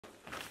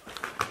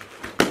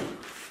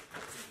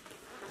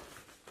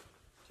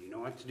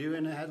know what to do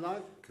in a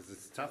headlock because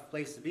it's a tough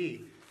place to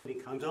be. When he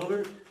comes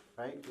over,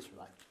 right, just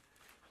relax,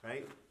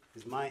 right?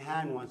 Because my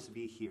hand wants to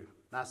be here.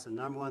 That's the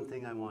number one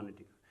thing I want to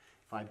do.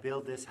 If I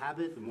build this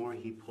habit, the more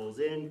he pulls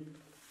in,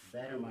 the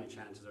better my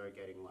chances are of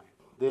getting away.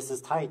 This is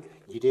tight.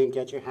 You didn't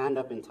get your hand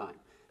up in time,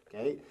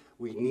 okay?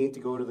 We need to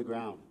go to the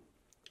ground.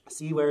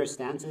 See where his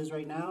stance is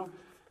right now?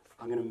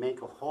 I'm going to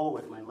make a hole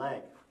with my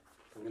leg.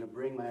 I'm going to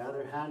bring my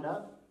other hand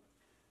up,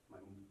 my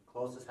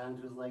closest hand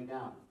to his leg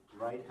down.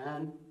 Right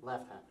hand,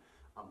 left hand.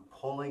 I'm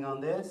pulling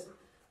on this,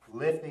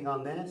 lifting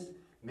on this,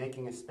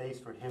 making a space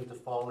for him to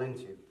fall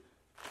into.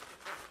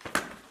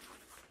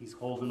 He's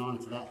holding on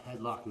to that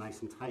headlock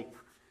nice and tight.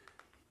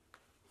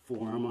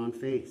 Forearm on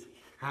face,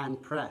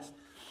 hand press.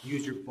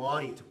 Use your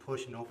body to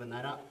push and open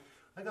that up.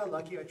 I got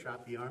lucky, I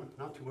trapped the arm.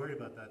 Not too worried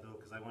about that though,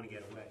 because I want to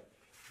get away.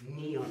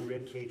 Knee on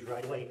rib cage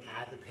right away,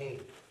 add the pain.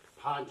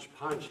 Punch,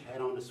 punch, head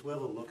on a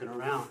swivel, looking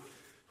around.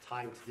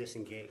 Time to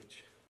disengage.